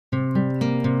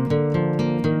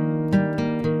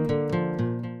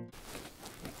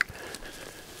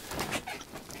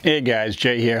Hey guys,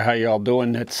 Jay here. How y'all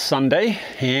doing? It's Sunday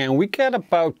and we got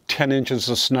about 10 inches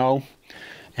of snow,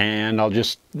 and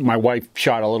my wife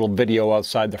shot a little video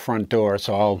outside the front door,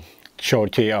 so I'll show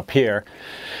it to you up here.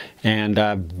 And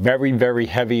very, very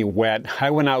heavy wet.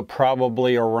 I went out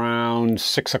probably around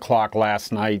 6 o'clock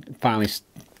last night. Finally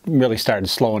really started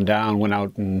slowing down. Went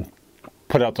out and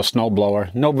put out the snow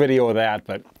blower. No video of that,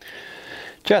 but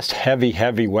just heavy,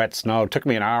 heavy wet snow. It took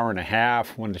me an hour and a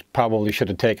half when it probably should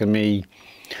have taken me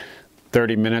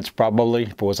 30 minutes probably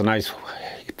if it was a nice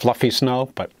fluffy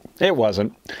snow, but it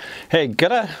wasn't. Hey,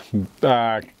 get a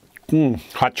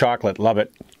hot chocolate, love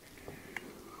it.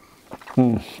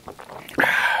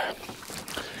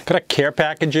 Got a care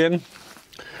package in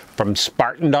from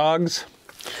Spartan Dogs.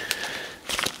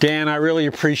 Dan, I really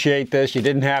appreciate this. You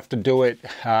didn't have to do it.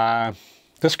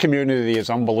 This community is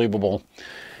unbelievable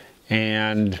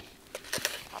and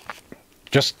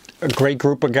just a great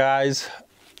group of guys.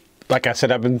 Like I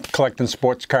said, I've been collecting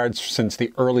sports cards since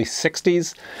the early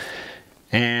 60s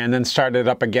and then started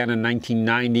up again in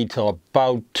 1990 till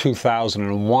about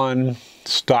 2001.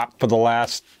 Stopped for the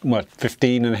last,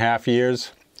 15 and a half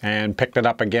years and picked it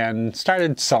up again.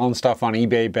 Started selling stuff on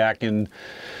eBay back in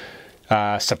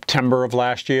September of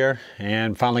last year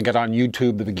and finally got on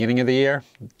YouTube the beginning of the year,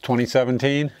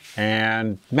 2017,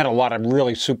 and met a lot of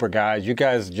really super guys. You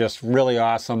guys are just really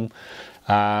awesome.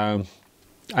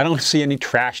 I don't see any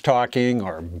trash talking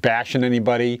or bashing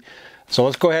anybody. So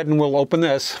let's go ahead and we'll open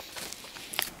this.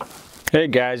 Hey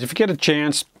guys, if you get a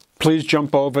chance, please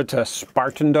jump over to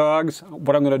Spartan Dogs.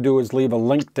 What I'm going to do is leave a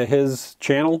link to his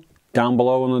channel down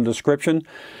below in the description.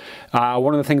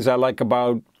 One of the things I like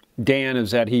about Dan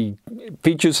is that he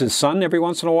features his son every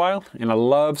once in a while, and I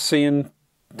love seeing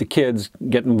the kids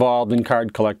get involved in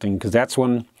card collecting, because that's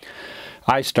when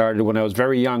I started, when I was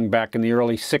very young, back in the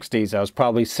early 60s. I was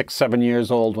probably 6, 7 years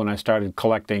old when I started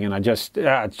collecting, and it's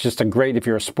just a great, if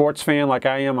you're a sports fan like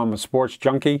I am, I'm a sports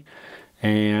junkie,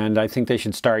 and I think they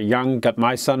should start young. Got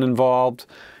my son involved,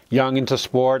 young into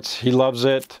sports. He loves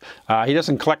it. He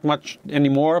doesn't collect much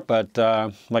anymore, but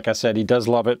like I said, he does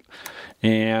love it.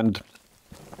 And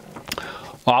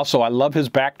also, I love his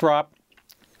backdrop,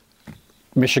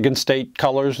 Michigan State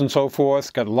colors and so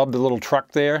forth. Love the little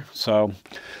truck there. So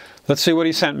let's see what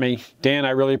he sent me. Dan, I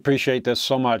really appreciate this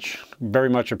so much. Very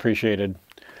much appreciated.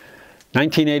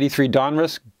 1983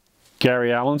 Donruss,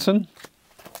 Gary Allenson,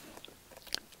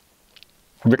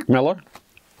 Rick Miller,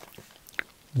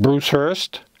 Bruce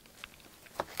Hurst,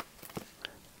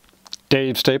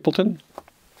 Dave Stapleton,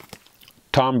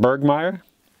 Tom Bergmeyer,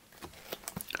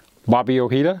 Bobby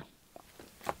Ojeda,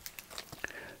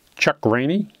 Chuck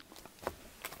Rainey,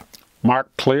 Mark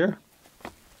Clear,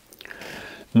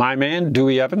 my man,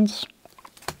 Dewey Evans,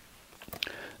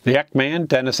 the Eckman,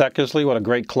 Dennis Eckersley, what a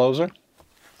great closer,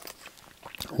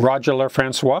 Roger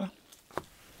LaFrancois,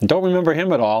 don't remember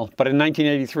him at all, but in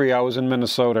 1983 I was in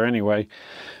Minnesota anyway,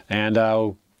 and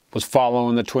was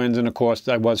following the Twins, and of course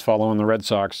I was following the Red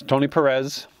Sox. Tony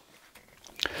Perez,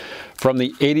 from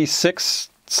the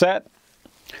 86 set,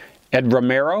 Ed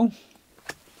Romero,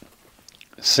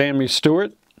 Sammy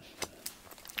Stewart,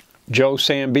 Joe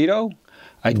Sambito.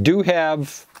 I do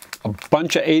have a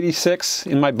bunch of 86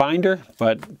 in my binder,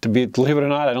 but believe it or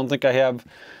not, I don't think I have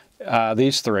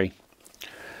these three.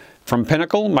 From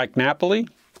Pinnacle, Mike Napoli,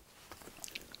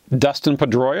 Dustin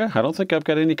Pedroia. I don't think I've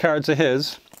got any cards of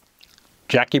his.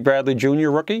 Jackie Bradley Jr.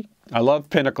 rookie. I love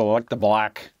Pinnacle, I like the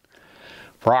black.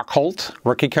 Brock Holt,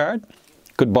 rookie card.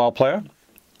 Good ball player.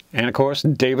 And of course,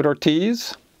 David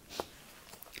Ortiz.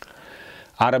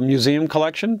 Out of Museum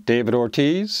Collection, David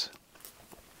Ortiz.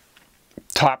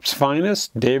 Topps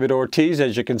Finest, David Ortiz,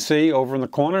 as you can see over in the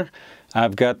corner.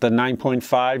 I've got the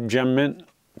 9.5 Gem Mint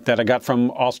that I got from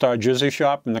All-Star Jersey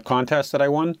Shop in the contest that I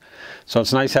won. So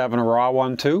it's nice having a raw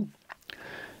one too.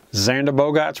 Xander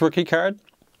Bogaerts rookie card.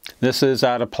 This is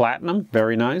out of Platinum,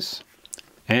 very nice.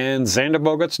 And Xander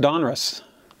Bogaerts Donruss.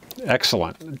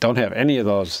 Excellent. Don't have any of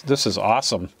those. This is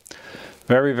awesome.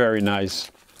 Very, very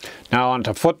nice. Now on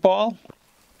to football.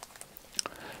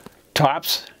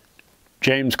 Topps,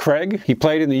 James Craig. He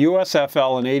played in the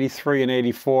USFL in 83 and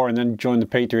 84 and then joined the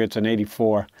Patriots in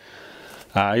 84.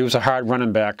 He was a hard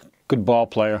running back, good ball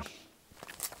player.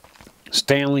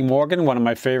 Stanley Morgan, one of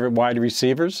my favorite wide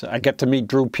receivers. I got to meet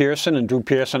Drew Pearson, and Drew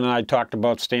Pearson and I talked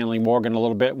about Stanley Morgan a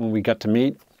little bit when we got to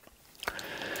meet.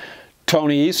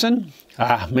 Tony Eason.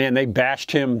 Man, they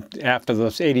bashed him after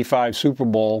the 85 Super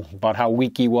Bowl about how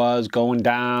weak he was, going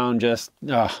down, just,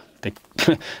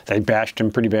 they bashed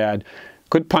him pretty bad.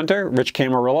 Good punter, Rich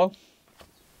Camarillo.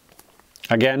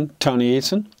 Again, Tony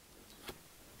Eason.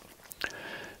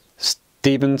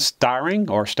 Stephen Starring,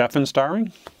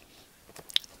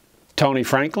 Tony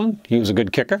Franklin, he was a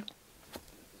good kicker.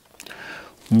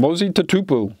 Mosey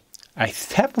Tutupu. I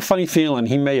have a funny feeling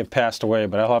he may have passed away,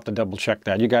 but I'll have to double check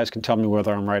that. You guys can tell me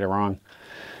whether I'm right or wrong.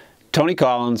 Tony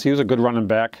Collins, he was a good running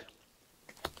back.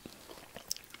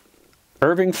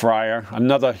 Irving Fryer,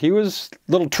 he was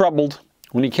a little troubled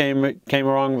when he came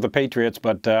along with the Patriots,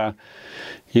 but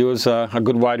he was a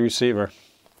good wide receiver.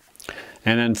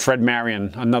 And then Fred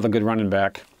Marion, another good running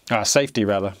back, safety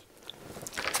rather.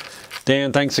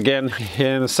 Dan, thanks again.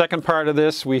 In the second part of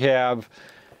this, we have,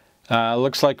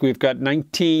 looks like we've got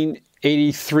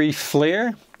 1983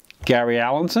 Flair, Gary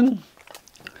Allenson,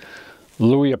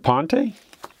 Louis Aponte,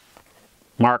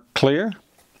 Mark Clear,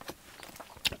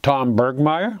 Tom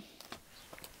Bergmeyer,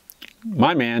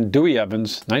 my man, Dewey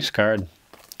Evans, nice card.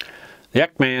 The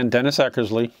Ekman, Dennis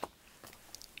Eckersley.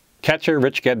 Catcher,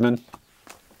 Rich Gedman.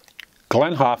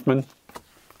 Glenn Hoffman.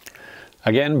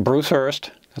 Again, Bruce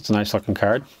Hurst. That's a nice looking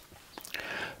card.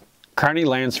 Carney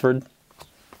Lansford.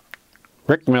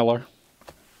 Rick Miller.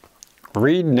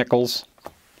 Reed Nichols.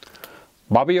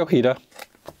 Bobby Ojeda.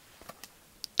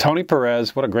 Tony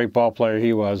Perez, what a great ball player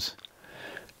he was.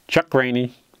 Chuck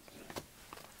Rainey.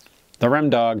 The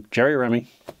Rem Dog, Jerry Remy.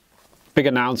 Big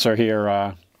announcer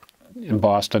here in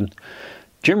Boston.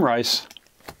 Jim Rice,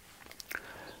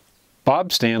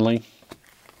 Bob Stanley,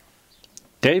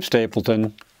 Dave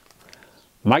Stapleton,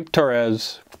 Mike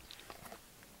Torres,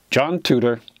 John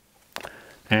Tudor,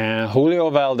 and Julio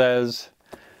Valdez,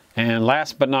 and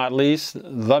last but not least,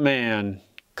 the man,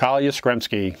 Kyle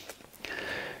Yastrzemski.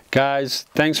 Guys,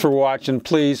 thanks for watching.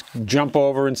 Please jump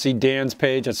over and see Dan's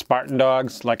page at Spartan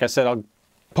Dogs. Like I said, I'll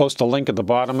post a link at the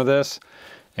bottom of this.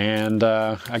 And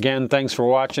again, thanks for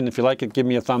watching. If you like it, give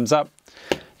me a thumbs up.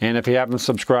 And if you haven't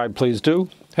subscribed, please do.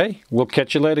 Hey, we'll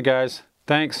catch you later, guys.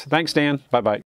 Thanks. Thanks, Dan. Bye-bye.